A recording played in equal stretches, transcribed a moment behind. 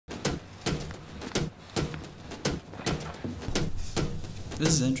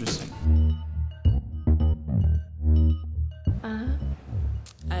This is interesting.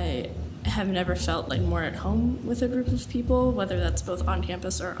 I have never felt like more at home with a group of people, whether that's both on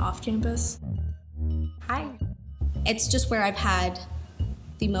campus or off campus. Hi. It's just where I've had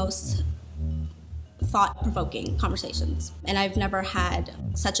the most thought-provoking conversations. And I've never had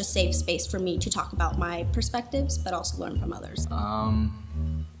such a safe space for me to talk about my perspectives, but also learn from others.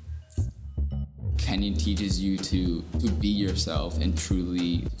 Kenyon teaches you to be yourself and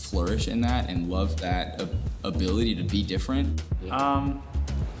truly flourish in that and love that ability to be different. I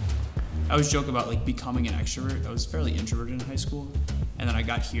always joke about like becoming an extrovert. I was fairly introverted in high school, and then I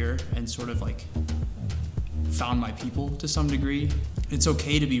got here and sort of like found my people to some degree. It's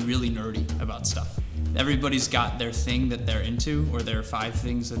okay to be really nerdy about stuff. Everybody's got their thing that they're into, or their 5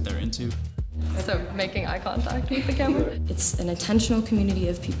 things that they're into. So making eye contact with the camera. It's an intentional community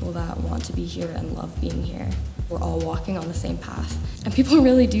of people that want to be here and love being here. We're all walking on the same path. And people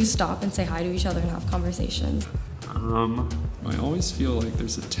really do stop and say hi to each other and have conversations. I always feel like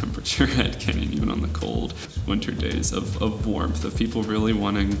there's a temperature at Kenyon, even on the cold winter days, of warmth, of people really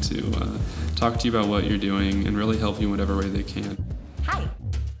wanting to talk to you about what you're doing and really help you in whatever way they can. Hi.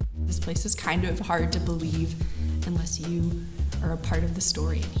 This place is kind of hard to believe unless you are a part of the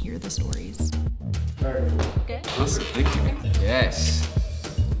story and hear the stories. Good. Awesome, thank you. Yes,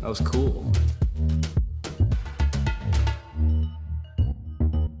 that was cool.